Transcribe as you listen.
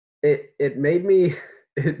it made me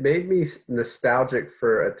it made me nostalgic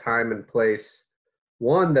for a time and place,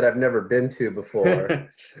 one that I've never been to before,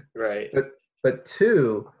 Right. but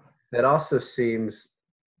two that also seems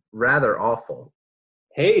rather awful.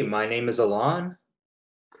 Hey, my name is Alon.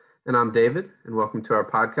 And I'm David, and welcome to our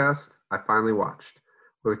podcast, I Finally Watched,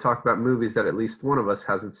 where we talk about movies that at least one of us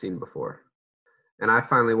hasn't seen before. And I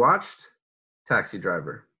finally watched Taxi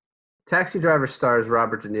Driver. Taxi Driver stars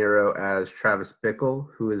Robert De Niro as Travis Bickle,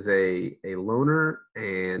 who is a loner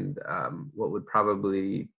and what would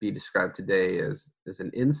probably be described today as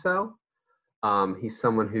an incel. He's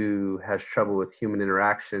someone who has trouble with human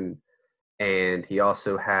interaction, and he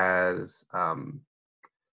also has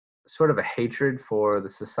sort of a hatred for the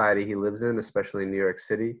society he lives in, especially in New York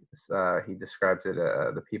City. He describes it,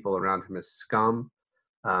 the people around him as scum.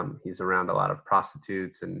 He's around a lot of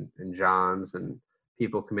prostitutes and Johns and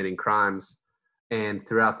people committing crimes. And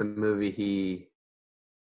throughout the movie, he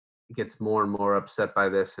gets more and more upset by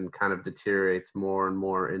this and kind of deteriorates more and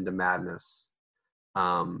more into madness.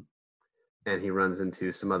 Um, and he runs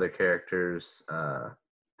into some other characters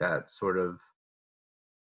that sort of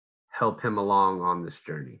help him along on this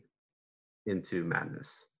journey into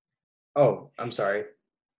madness. Oh, I'm sorry.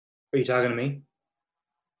 Are you talking to me?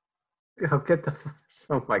 Oh, get the.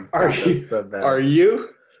 Oh my Are God, that's you so are bad. you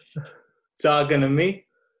talking to me?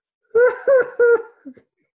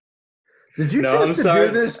 Did you No, I'm choose to do sorry.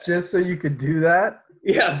 this just so you could do that?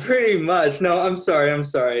 Yeah, pretty much. No, I'm sorry. I'm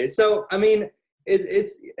sorry. So, I mean,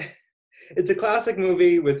 it's it's a classic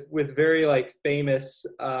movie with very like famous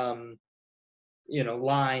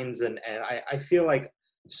lines and I feel like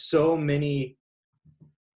so many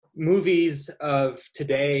movies of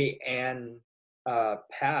today and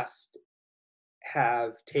past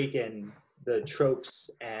have taken the tropes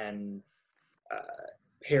and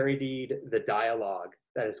parodied the dialogue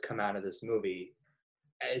that has come out of this movie.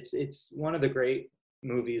 It's one of the great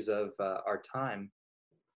movies of our time.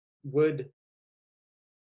 Would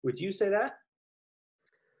would you say that?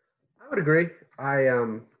 I would agree. I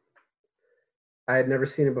I had never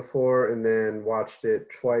seen it before, and then watched it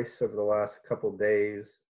twice over the last couple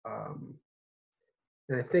days. And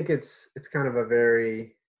I think it's kind of a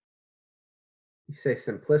very, you say,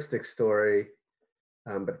 simplistic story,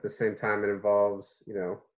 but at the same time, it involves,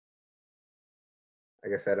 I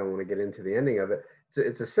guess I don't want to get into the ending of it.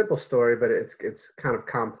 It's a simple story, but it's kind of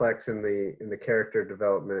complex in the character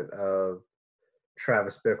development of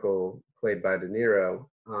Travis Bickle, played by De Niro.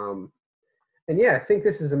 And yeah, I think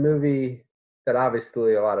this is a movie that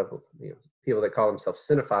obviously a lot of people that call themselves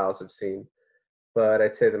cinephiles have seen, but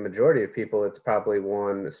I'd say the majority of people, it's probably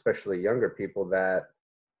one, especially younger people, that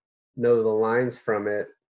know the lines from it,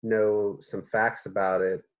 know some facts about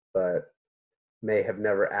it, but may have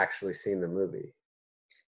never actually seen the movie.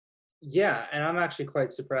 Yeah, and I'm actually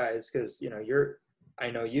quite surprised because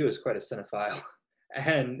I know you as quite a cinephile,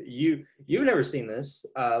 and you've never seen this.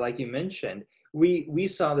 Like you mentioned, we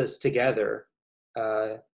saw this together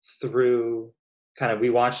uh, through kind of we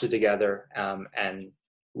watched it together, and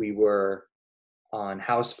we were on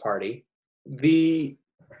House Party. The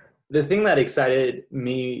the thing that excited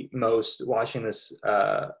me most watching this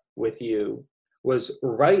with you was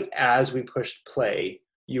right as we pushed play,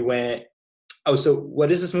 you went, "Oh, so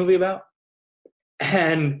what is this movie about?"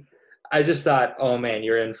 And I just thought, oh man,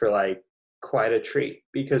 you're in for like quite a treat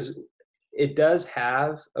because it does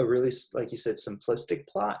have a really, like you said, simplistic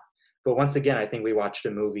plot. But once again, I think we watched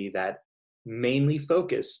a movie that mainly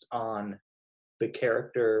focused on the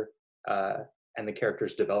character uh, and the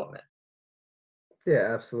character's development.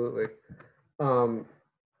 Yeah, absolutely. Um,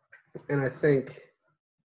 and I think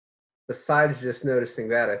besides just noticing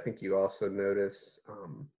that, I think you also notice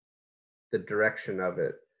the direction of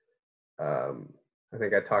it. Um, I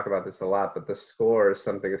think I talk about this a lot, but the score is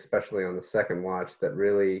something, especially on the second watch, that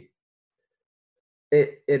really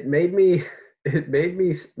it made me it made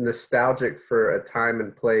me nostalgic for a time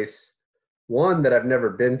and place, one that I've never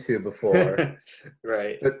been to before,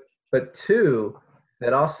 Right. but two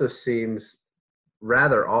that also seems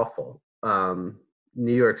rather awful.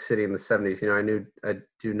 New York City in the 70s. I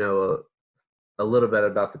do know a little bit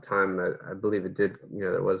about the time that I believe it did.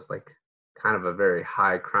 There was like kind of a very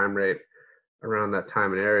high crime rate around that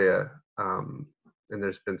time and area. And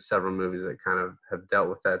there's been several movies that kind of have dealt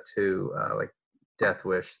with that too, like Death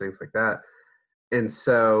Wish, things like that. And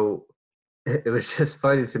so it was just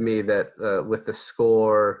funny to me that with the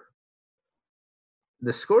score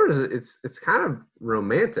is it's kind of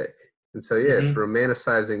romantic, and so yeah, it's Hmm.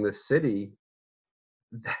 romanticizing the city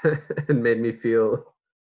and made me feel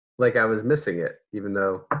like I was missing it, even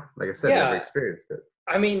though, like I said, never Yeah. experienced it.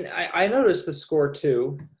 I mean, I noticed the score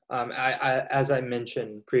too. As I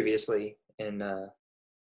mentioned previously in,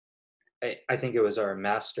 I think it was our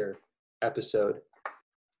master episode,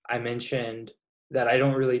 I mentioned that I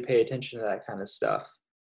don't really pay attention to that kind of stuff,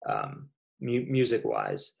 music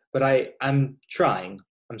wise, but I'm trying,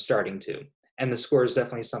 I'm starting to. And the score is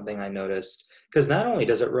definitely something I noticed, because not only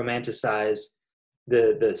does it romanticize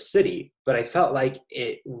the city, but I felt like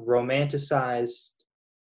it romanticized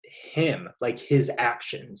him, like his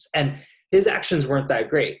actions. And his actions weren't that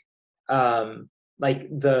great. Like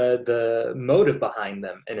the motive behind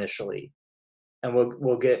them initially, and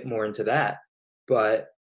we'll get more into that. But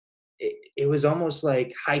it was almost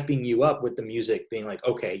like hyping you up with the music, being like,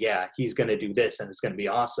 okay, yeah, he's gonna do this and it's gonna be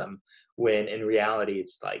awesome. When in reality,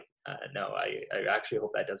 it's like, no, I actually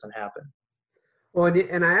hope that doesn't happen. Well,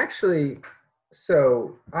 and I actually,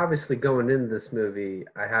 so obviously going into this movie,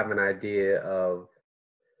 I have an idea of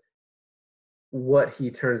what he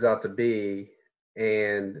turns out to be,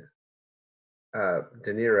 and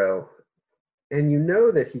De Niro, and you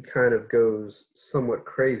know that he kind of goes somewhat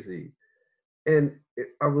crazy. And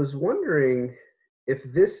I was wondering if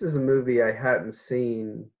this is a movie I hadn't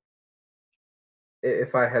seen,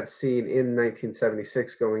 if I had seen in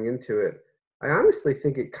 1976 going into it. I honestly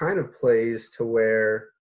think it kind of plays to where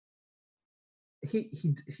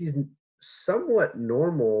he's somewhat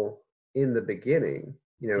normal in the beginning.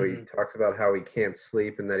 You know, he Hmm. talks about how he can't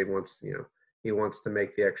sleep and that he wants to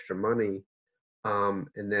make the extra money.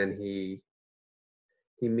 And then he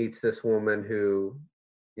meets this woman who,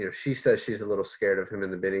 she says she's a little scared of him in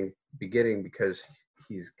the beginning because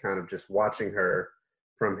he's kind of just watching her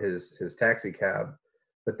from his taxi cab.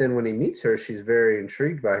 But then when he meets her, she's very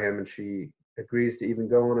intrigued by him, and she agrees to even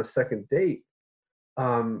go on a second date.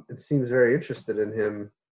 And seems very interested in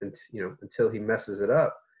him, and until he messes it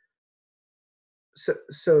up. So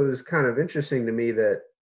it was kind of interesting to me that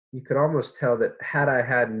you could almost tell that had I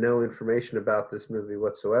had no information about this movie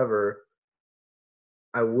whatsoever,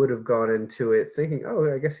 I would have gone into it thinking,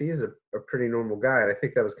 oh, I guess he is a pretty normal guy. And I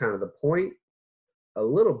think that was kind of the point a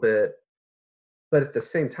little bit. But at the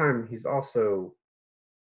same time, he's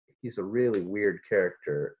a really weird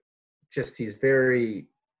character. Just he's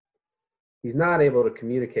not able to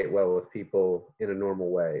communicate well with people in a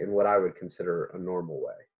normal way, in what I would consider a normal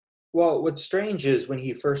way. Well, what's strange is when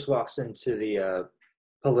he first walks into the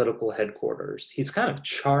political headquarters, he's kind of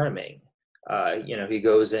charming. He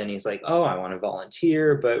goes in, he's like, "Oh, I want to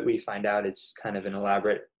volunteer," but we find out it's kind of an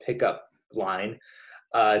elaborate pickup line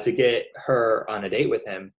to get her on a date with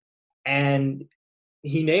him, and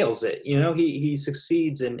he nails it. He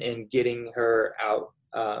succeeds in getting her out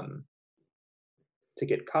to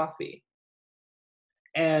get coffee,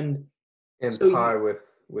 and And so pie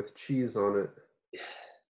with cheese on it.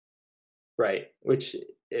 right, which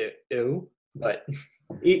ew, but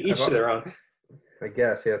each to their own. I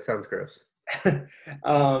guess, yeah, it sounds gross.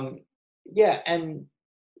 um, yeah, and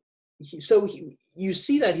you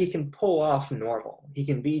see that he can pull off normal. He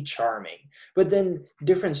can be charming, but then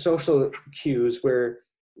different social cues where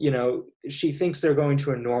she thinks they're going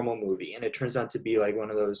to a normal movie, and it turns out to be like one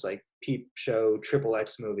of those like peep show triple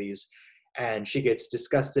X movies, and she gets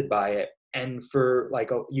disgusted by it. And for like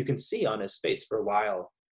you can see on his face for a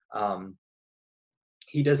while,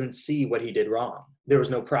 he doesn't see what he did wrong. There was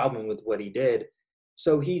no problem with what he did,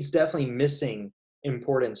 so he's definitely missing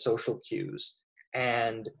important social cues.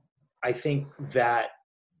 And I think that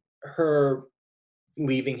her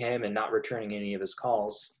leaving him and not returning any of his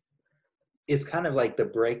calls is kind of like the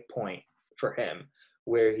break point for him,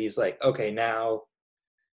 where he's like, okay, now,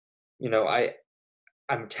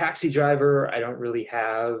 I'm a taxi driver. I don't really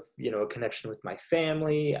have, a connection with my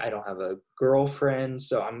family. I don't have a girlfriend.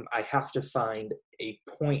 So I have to find a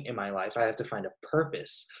point in my life. I have to find a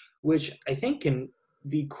purpose, which I think can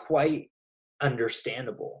be quite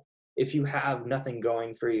understandable. If you have nothing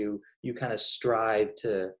going for you, you kind of strive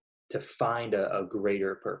to find a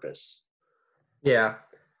greater purpose. Yeah,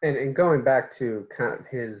 and going back to kind of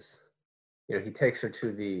his, he takes her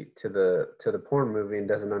to the porn movie and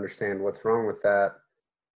doesn't understand what's wrong with that,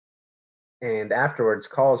 and afterwards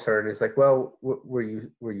calls her and he's like, "Well, were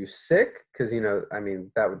you sick? Because I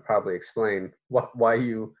mean, that would probably explain why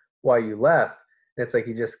you left." And it's like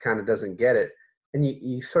he just kind of doesn't get it, and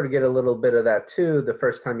you sort of get a little bit of that too the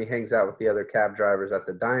first time he hangs out with the other cab drivers at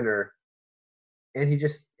the diner, and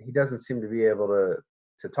he doesn't seem to be able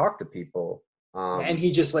to talk to people. And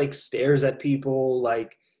he just like stares at people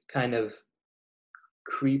like kind of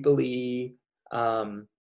creepily. I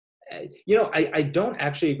don't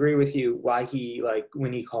actually agree with you why he, like,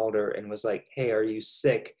 when he called her and was like, "Hey, are you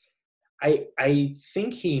sick?" I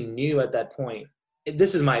think he knew at that point.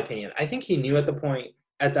 This is my opinion. I think he knew at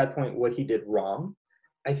that point what he did wrong,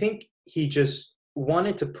 I think he just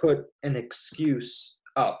wanted to put an excuse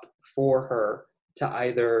up for her to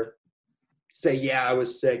either say, "Yeah, I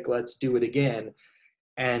was sick. Let's do it again,"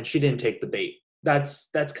 and she didn't take the bait. That's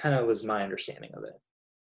kind of was my understanding of it.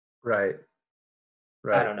 Right. I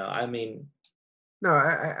Right. don't know. I mean, No,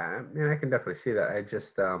 I mean, I can definitely see that. I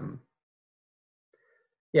just,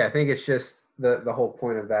 yeah, I think it's just the whole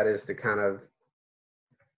point of that is to kind of,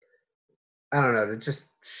 I don't know, to just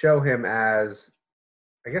show him as,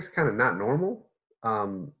 I guess, kind of not normal,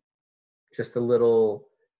 um, just a little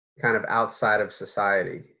kind of outside of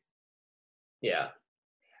society. yeah.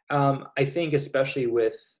 I think especially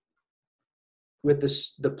with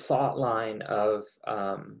the plot line of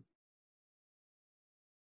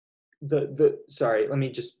the sorry, let me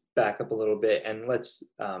just back up a little bit and let's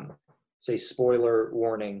say spoiler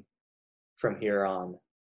warning from here on.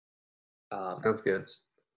 Um, Sounds good.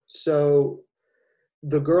 so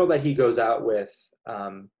the girl that he goes out with,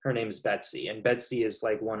 her name's Betsy, and Betsy is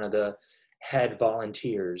like one of the head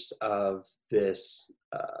volunteers of this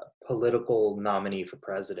political nominee for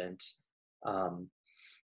president. Um,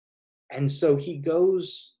 and so he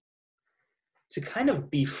goes to kind of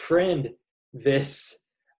befriend this.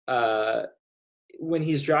 Uh, when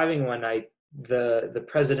he's driving one night, the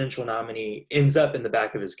presidential nominee ends up in the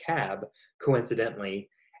back of his cab, coincidentally,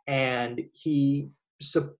 and he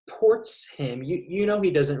supports him. You know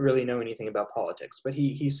he doesn't really know anything about politics, but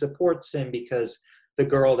he supports him because the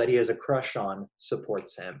girl that he has a crush on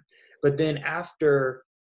supports him. But then after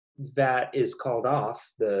that is called off,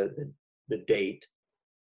 the date,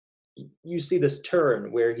 you see this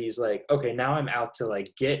turn where he's like, okay, now I'm out to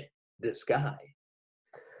like get this guy.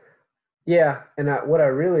 Yeah, and what I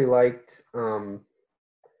really liked, and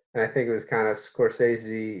I think it was kind of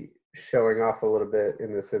Scorsese showing off a little bit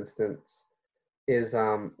in this instance, is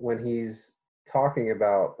when he's talking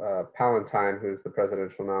about Palantine, who's the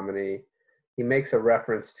presidential nominee. He makes a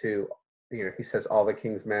reference to, he says all the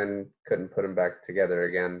king's men couldn't put him back together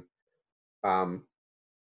again, um,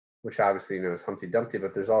 which obviously is Humpty Dumpty.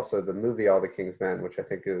 But there's also the movie All the King's Men, which I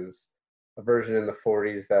think is a version in the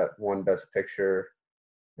 '40s that won Best Picture,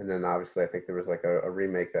 and then obviously I think there was like a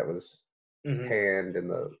remake that was Mm-hmm. panned in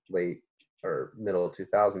the late or middle of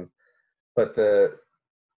 2000. But the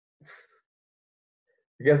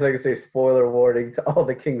I guess I could say spoiler warning to All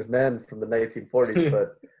the King's Men from the 1940s,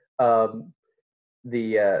 but um,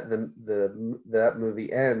 the that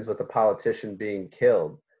movie ends with a politician being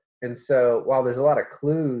killed. And so while there's a lot of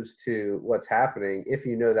clues to what's happening, if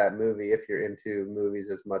you know that movie, if you're into movies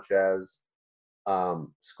as much as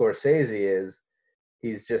Scorsese is,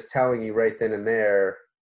 he's just telling you right then and there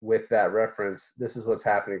with that reference, this is what's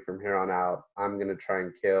happening from here on out. I'm going to try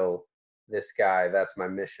and kill this guy. That's my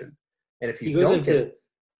mission. And if He you goes don't get, into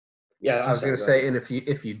Yeah, I I'm was going sorry, to go ahead. say, and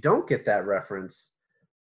if you don't get that reference,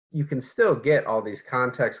 you can still get all these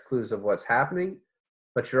context clues of what's happening,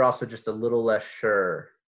 but you're also just a little less sure.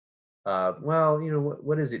 Well,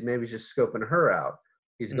 what is it? Maybe he's just scoping her out.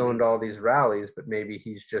 He's going Hmm. to all these rallies, but maybe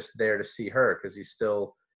he's just there to see her because he's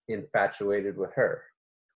still infatuated with her.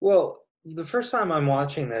 Well, the first time I'm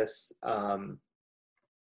watching this, I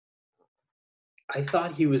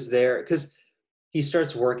thought he was there because he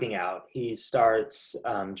starts working out. He starts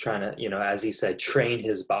trying to, as he said, train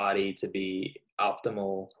his body to be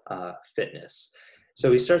optimal fitness.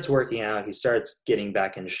 So he starts working out, he starts getting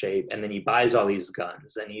back in shape, and then he buys all these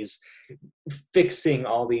guns and he's fixing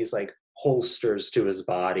all these like holsters to his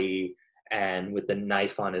body and with the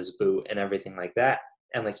knife on his boot and everything like that.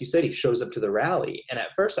 And like you said, he shows up to the rally. And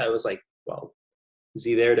at first I was like, well, is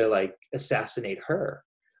he there to like assassinate her,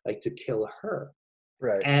 like to kill her?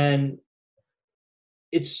 Right. And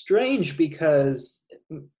it's strange because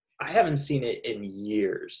I haven't seen it in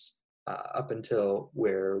years, up until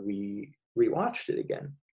where we rewatched it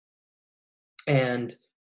again. And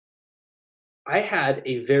I had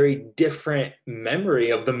a very different memory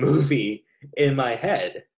of the movie in my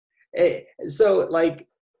head. So, like,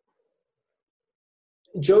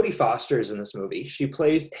 Jodie Foster is in this movie. She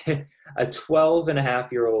plays a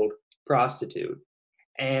 12-and-a-half-year-old prostitute.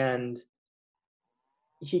 And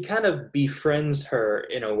he kind of befriends her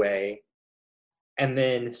in a way and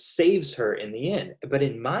then saves her in the end. But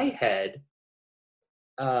in my head,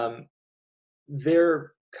 um,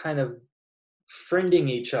 they're kind of friending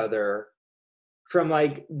each other from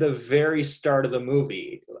like the very start of the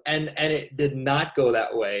movie, and it did not go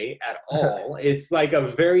that way at all. It's like a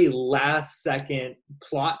very last second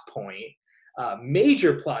plot point,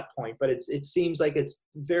 major plot point, but it seems like it's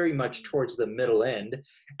very much towards the middle end.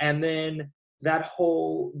 And then the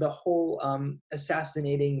whole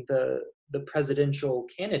assassinating the presidential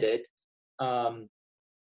candidate, um,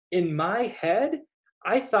 in my head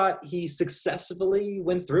I thought he successfully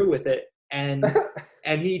went through with it and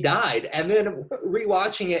he died. And then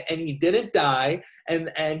rewatching it, and he didn't die,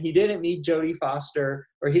 and he didn't meet Jodie Foster,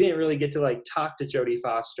 or he didn't really get to like talk to Jodie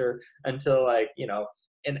Foster until like,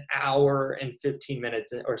 an hour and 15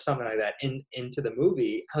 minutes or something like that into the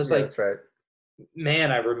movie. I was Yeah, like, that's right.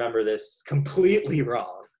 man, I remember this completely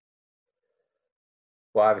wrong.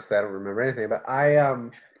 Well, obviously, I don't remember anything, but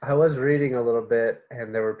I was reading a little bit,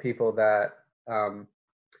 and there were people that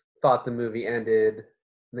thought the movie ended.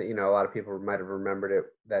 That a lot of people might have remembered it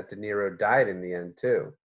that De Niro died in the end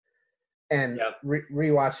too. And Yeah.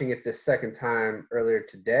 rewatching it this second time earlier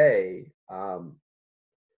today,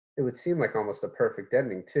 it would seem like almost a perfect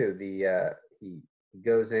ending too. He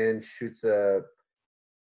goes in, shoots a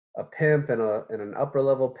pimp and an upper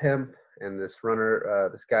level pimp, and this runner,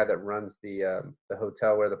 this guy that runs the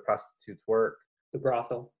hotel where the prostitutes work. The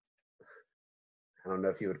brothel. I don't know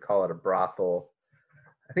if you would call it a brothel.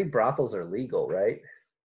 I think brothels are legal, right?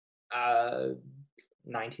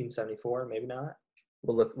 1974, maybe not.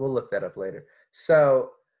 We'll look that up later.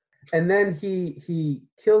 So, and then he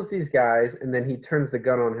kills these guys, and then he turns the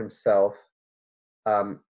gun on himself,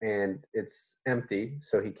 and it's empty,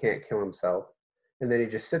 so he can't kill himself. And then he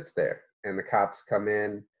just sits there, and the cops come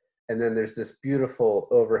in, and then there's this beautiful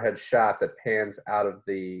overhead shot that pans out of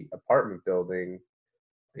the apartment building,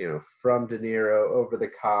 from De Niro over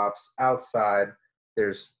the cops. Outside,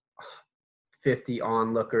 there's 50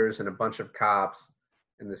 onlookers and a bunch of cops,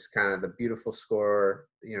 and this kind of the beautiful score,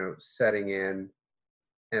 setting in.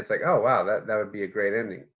 And it's like, oh, wow, that would be a great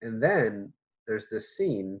ending. And then there's this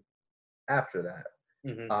scene after that,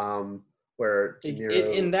 where De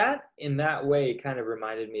Niro... in that way, it kind of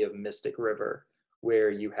reminded me of Mystic River,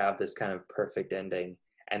 where you have this kind of perfect ending,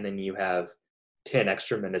 and then you have 10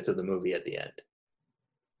 extra minutes of the movie at the end.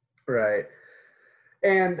 Right.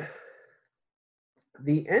 And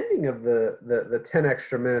the ending of the 10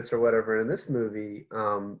 extra minutes or whatever in this movie,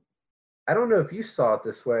 I don't know if you saw it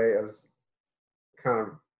this way. I was kind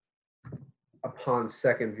of, upon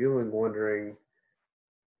second viewing, wondering,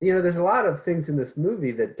 there's a lot of things in this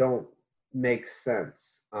movie that don't make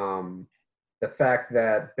sense. The fact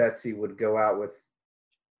that Betsy would go out with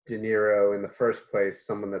De Niro in the first place,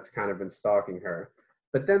 someone that's kind of been stalking her.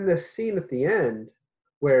 But then this scene at the end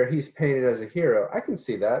where he's painted as a hero, I can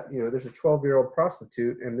see that. There's a 12-year-old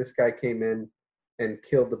prostitute, and this guy came in and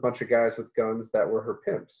killed a bunch of guys with guns that were her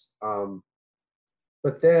pimps.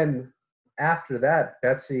 But then after that,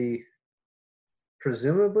 Betsy,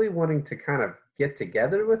 presumably wanting to kind of get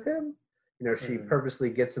together with him, she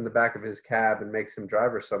purposely gets in the back of his cab and makes him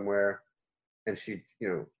drive her somewhere, and she,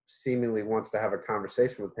 seemingly wants to have a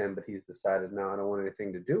conversation with him, but he's decided, no, I don't want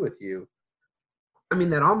anything to do with you. I mean,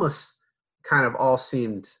 that almost kind of all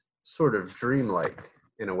seemed sort of dreamlike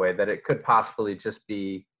in a way, that it could possibly just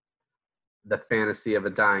be the fantasy of a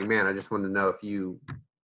dying man. I just wanted to know if you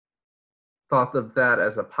thought of that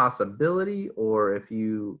as a possibility, or if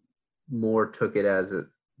you more took it as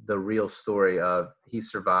the real story of he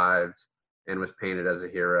survived and was painted as a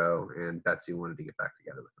hero, and Betsy wanted to get back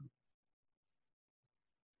together with him.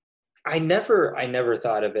 I never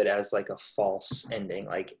thought of it as like a false ending,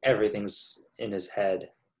 like everything's in his head,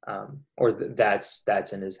 or that's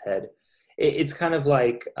in his head. It's kind of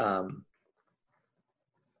like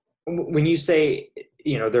when you say,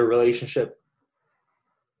 their relationship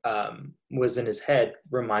was in his head,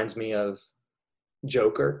 reminds me of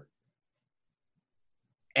Joker.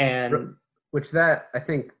 And which that, I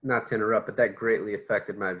think, not to interrupt, but that greatly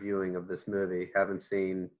affected my viewing of this movie, having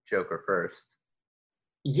seen Joker first.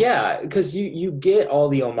 Yeah, because you get all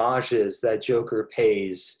the homages that Joker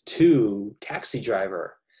pays to Taxi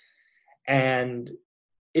Driver. And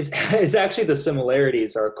it's actually, the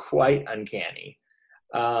similarities are quite uncanny.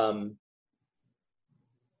 Robert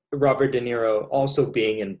De Niro also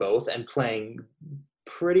being in both and playing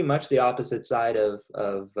pretty much the opposite side of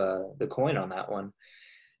the coin on that one.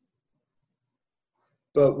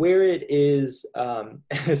 But where it is,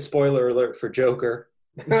 spoiler alert for Joker,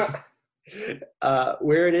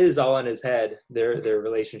 where it is all in his head, their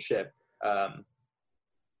relationship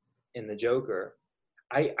in the Joker,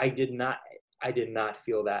 I did not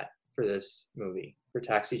feel that for this movie, for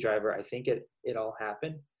Taxi Driver. I think it all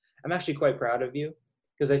happened. I'm actually quite proud of you,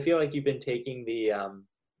 because I feel like you've been taking the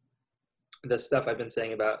stuff I've been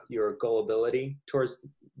saying about your gullibility towards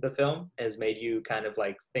the film has made you kind of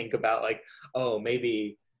like think about like, oh,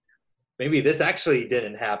 maybe this actually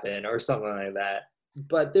didn't happen or something like that.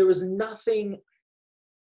 But there was nothing,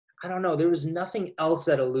 I don't know, there was nothing else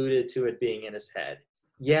that alluded to it being in his head.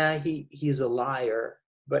 Yeah, he's a liar,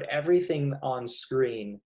 but everything on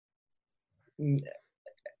screen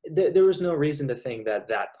there was no reason to think that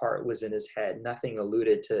that part was in his head. Nothing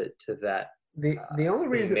alluded to that The only being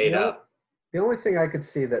reason made up. the only thing I could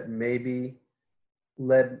see that maybe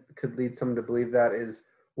could lead someone to believe that is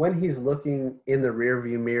when he's looking in the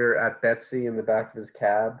rearview mirror at Betsy in the back of his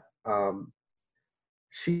cab.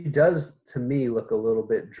 She does to me look a little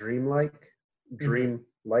bit Mhm.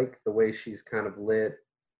 dream-like the way she's kind of lit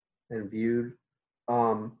and viewed.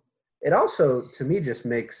 Um, it also to me just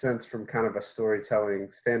makes sense from kind of a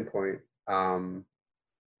storytelling standpoint. Um,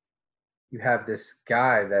 you have this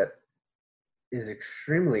guy that is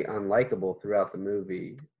extremely unlikable throughout the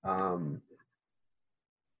movie,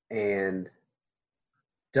 and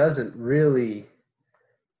doesn't really,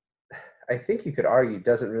 I think you could argue,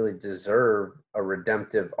 doesn't really deserve a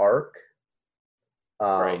redemptive arc.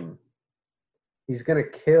 Right. Um, he's going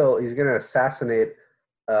to assassinate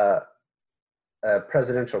a, a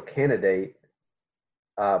presidential candidate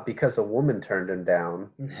because a woman turned him down.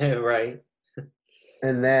 Right.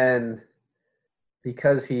 And then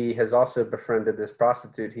because he has also befriended this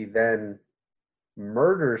prostitute, he then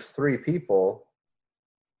murders three people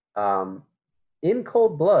um, in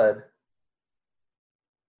cold blood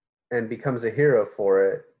and becomes a hero for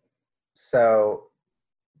it. So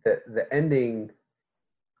the ending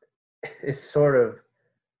is sort of,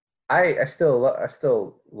 I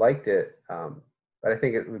still liked it, but I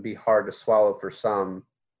think it would be hard to swallow for some,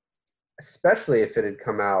 especially if it had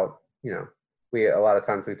come out. We a lot of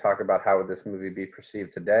times we talk about how would this movie be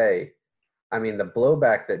perceived today. I mean, the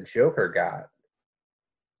blowback that Joker got,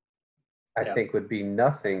 I Yeah. think, would be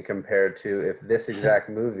nothing compared to if this exact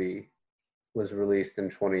movie was released in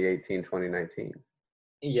 2018, 2019.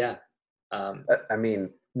 Yeah. Um, I mean, I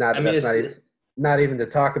not mean, that's it's not even to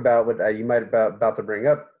talk about what you might about to bring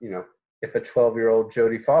up. If a 12-year-old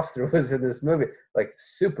Jodie Foster was in this movie, like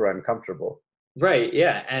super uncomfortable. right.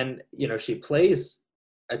 Yeah. And, she plays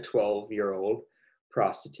a 12-year-old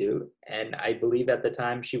prostitute. And I believe at the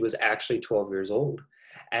time she was actually 12 years old.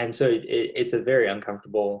 And so it's a very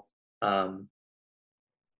uncomfortable um,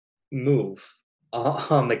 move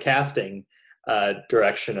on the casting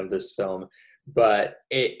direction of this film. But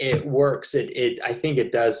it works. I think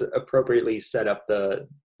it does appropriately set up the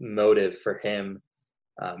motive for him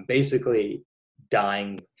basically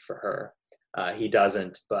dying for her. He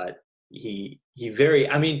doesn't, but he very.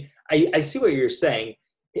 I mean, I see what you're saying.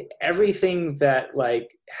 Everything that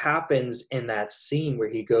like happens in that scene where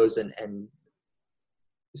he goes and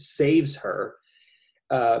saves her.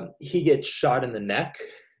 He gets shot in the neck.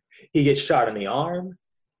 He gets shot in the arm.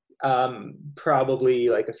 Probably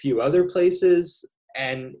like a few other places.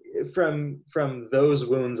 And from those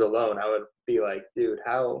wounds alone, I would be like, dude,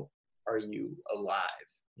 how are you alive?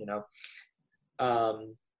 You know.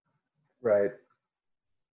 Um, Right.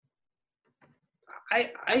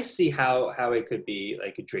 I see how it could be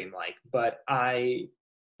like a dreamlike, but I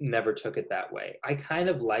never took it that way. I kind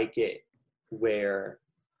of like it where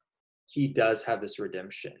he does have this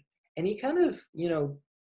redemption, and he kind of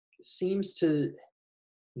seems to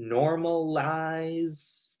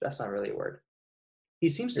normalize. That's not really a word. He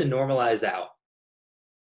seems to normalize out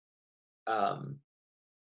um,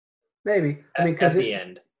 Maybe. I mean, at the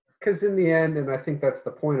end. because in the end, and I think that's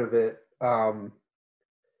the point of it.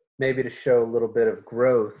 Maybe to show a little bit of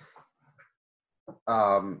growth.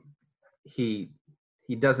 Um, he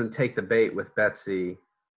he doesn't take the bait with Betsy.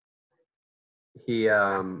 He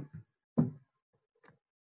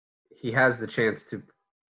he has the chance to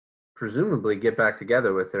presumably get back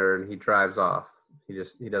together with her, and he drives off.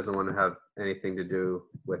 He doesn't want to have anything to do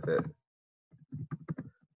with it.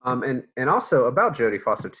 And also about Jodie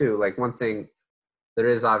Foster too. Like one thing, there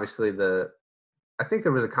is obviously I think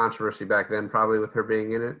there was a controversy back then, probably with her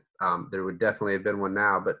being in it. There would definitely have been one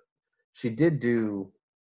now, but she did do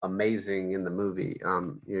amazing in the movie.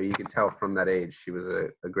 You could tell from that age she was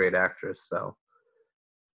a great actress. So,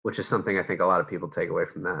 which is something I think a lot of people take away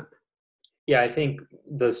from that. Yeah, I think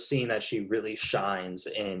the scene that she really shines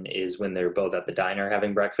in is when they're both at the diner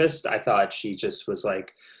having breakfast. I thought she just was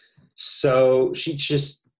like, so she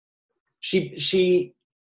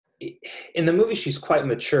in the movie she's quite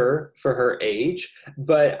mature for her age,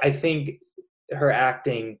 but I think her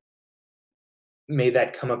acting made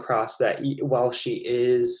that come across that while she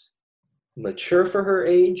is mature for her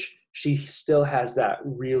age, she still has that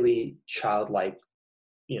really childlike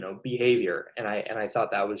behavior, and I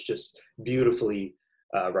thought that was just beautifully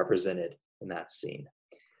represented in that scene.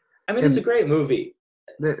 I mean, it's a And great movie.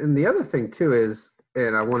 the other thing too is,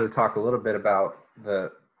 and I want to talk a little bit about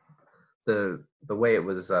the way it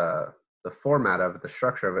was, the format of it, the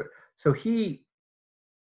structure of it. So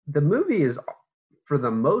the movie is for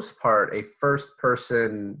the most part a first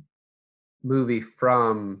person movie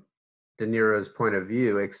from De Niro's point of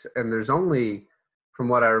view, and there's only, from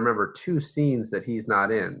what I remember, two scenes that he's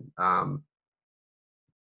not in.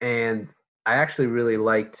 And I actually really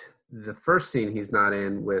liked the first scene he's not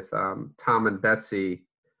in with Tom and Betsy,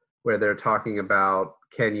 where they're talking about,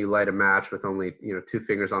 can you light a match with only, two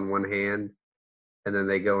fingers on one hand? And then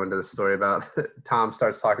they go into the story about Tom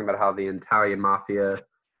starts talking about how the Italian mafia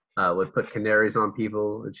would put canaries on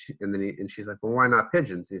people, and she's like, well, why not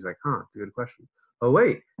pigeons? And he's like, it's a good question. Oh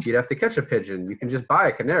wait, you'd have to catch a pigeon. You can just buy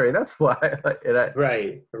a canary. That's why.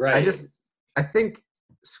 Right. I think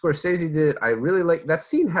Scorsese did. I really like that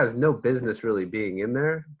scene. Has no business really being in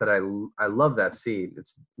there, but I love that scene.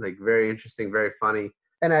 It's like very interesting, very funny,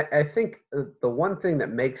 and I think the one thing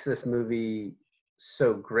that makes this movie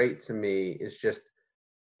so great to me is just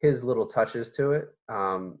his little touches to it.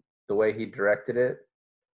 The way he directed it.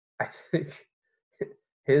 I think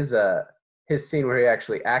his his scene where he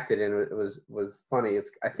actually acted in it was funny.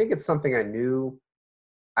 I think it's something I knew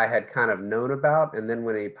I had kind of known about, and then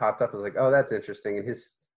when he popped up, I was like, oh, that's interesting. And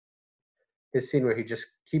his scene where he just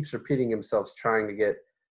keeps repeating himself, trying to get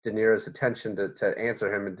De Niro's attention to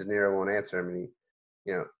answer him, and De Niro won't answer him, and he,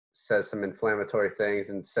 says some inflammatory things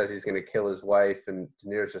and says he's going to kill his wife, and De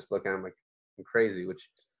Niro's just looking at him like, I'm crazy, which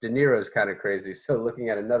De Niro's kind of crazy. So looking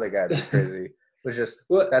at another guy that's crazy was just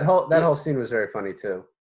that whole scene was very funny too.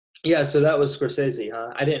 Yeah, so that was Scorsese,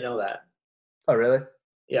 huh? I didn't know that. Oh, really?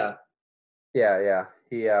 Yeah. Yeah.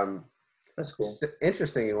 He that's cool.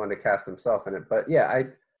 Interesting he wanted to cast himself in it, but yeah,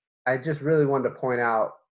 I just really wanted to point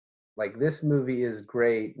out, like, this movie is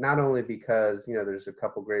great not only because there's a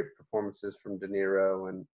couple great performances from De Niro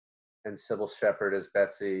and Sybil Shepherd as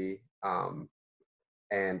Betsy,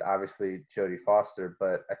 and obviously Jodie Foster,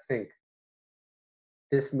 but I think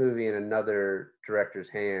this movie in another director's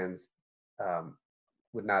hands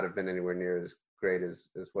would not have been anywhere near as great as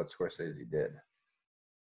what Scorsese did.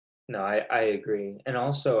 No, I agree. And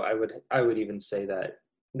also I would even say that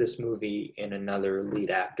this movie in another lead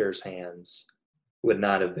actor's hands would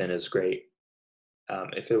not have been as great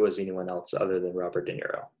if it was anyone else other than Robert De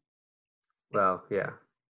Niro. Well, yeah.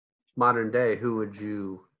 Modern day, who would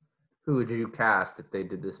you cast if they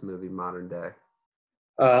did this movie modern day?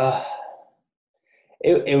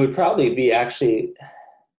 It would probably be actually.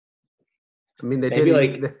 I mean, they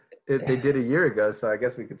did a year ago, so I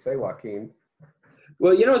guess we could say Joaquin.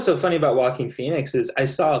 Well, what's so funny about Joaquin Phoenix is I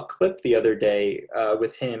saw a clip the other day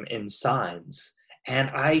with him in Signs, and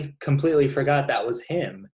I completely forgot that was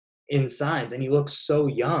him in Signs, and he looks so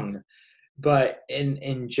young. But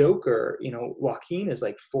in Joker, Joaquin is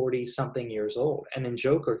like 40-something years old, and in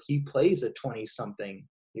Joker, he plays a 20-something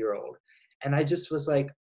year old, and I just was like,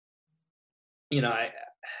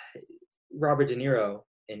 Robert De Niro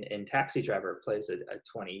in Taxi Driver plays a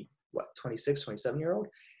 26, 27-year-old.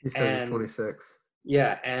 He said 26.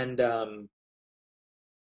 Yeah, and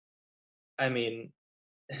I mean,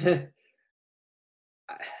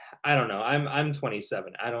 I don't know. I'm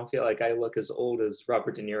 27. I don't feel like I look as old as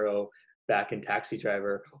Robert De Niro back in Taxi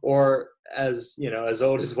Driver, or as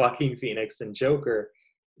old as Joaquin Phoenix in Joker.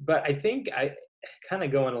 But I think I kind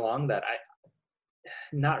of going along that, I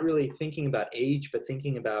not really thinking about age, but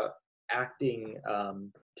thinking about acting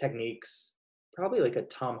techniques, probably like a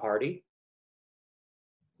Tom Hardy.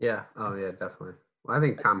 Yeah. Oh yeah, definitely. Well, I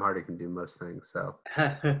think Tom Hardy can do most things. So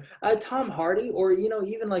Tom Hardy, or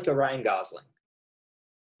even like a Ryan Gosling.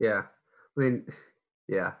 Yeah, I mean,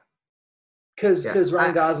 yeah. Because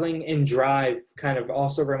Ryan Gosling in Drive kind of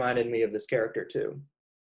also reminded me of this character too.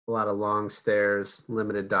 A lot of long stares,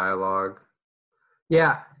 limited dialogue.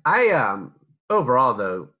 Yeah, I overall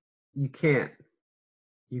though, you can't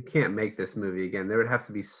make this movie again. There would have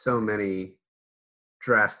to be so many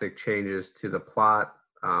drastic changes to the plot.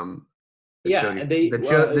 The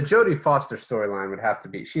Jodie Foster storyline would have to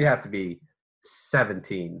be, she'd have to be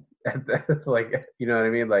 17. Like, you know what I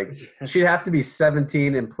mean? Like, she'd have to be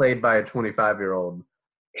 17 and played by a 25-year-old.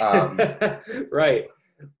 Right.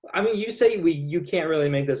 I mean, you say you can't really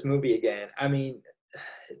make this movie again. I mean,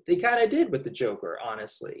 they kind of did with the Joker,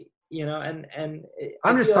 honestly. And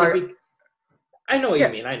I'm just talking. I know what you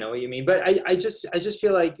mean. I know what you mean. But I just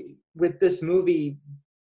feel like with this movie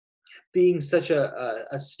being such a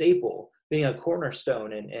staple, being a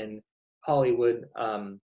cornerstone in Hollywood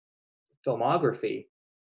filmography,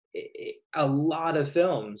 a lot of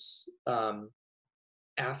films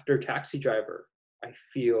after Taxi Driver, I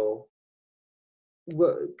feel,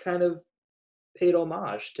 kind of paid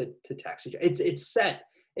homage to Taxi Driver. It's set.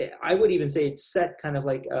 I would even say it's set kind of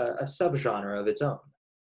like a subgenre of its own.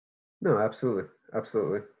 No, absolutely.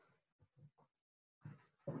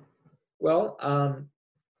 Well,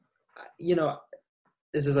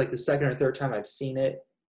 this is like the second or third time I've seen it.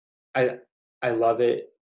 I I love it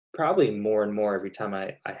probably more and more every time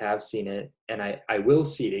I have seen it, and I will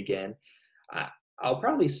see it again. I, I'll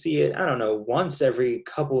probably see it, I don't know, once every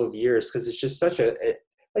couple of years because it's just such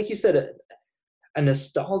like you said, a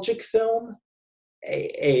nostalgic film,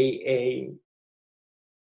 a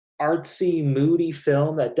artsy, moody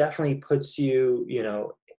film that definitely puts you,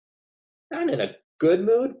 not in a good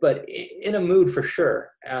mood, but in a mood for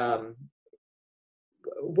sure.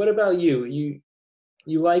 What about you?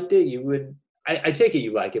 You liked it? You would? I take it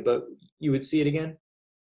you like it, but you would see it again?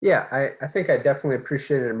 Yeah, I think I definitely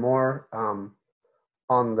appreciated it more on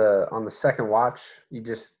the second watch.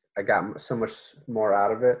 I got so much more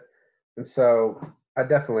out of it, and so I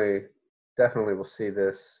definitely will see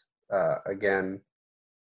this again.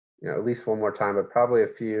 At least one more time, but probably a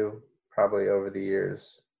few, probably over the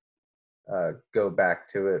years. Go back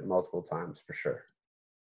to it multiple times for sure.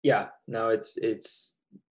 Yeah, no, it's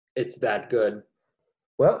that good.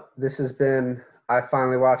 Well, this has been I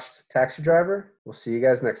finally watched Taxi Driver. We'll see you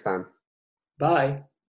guys next time. Bye.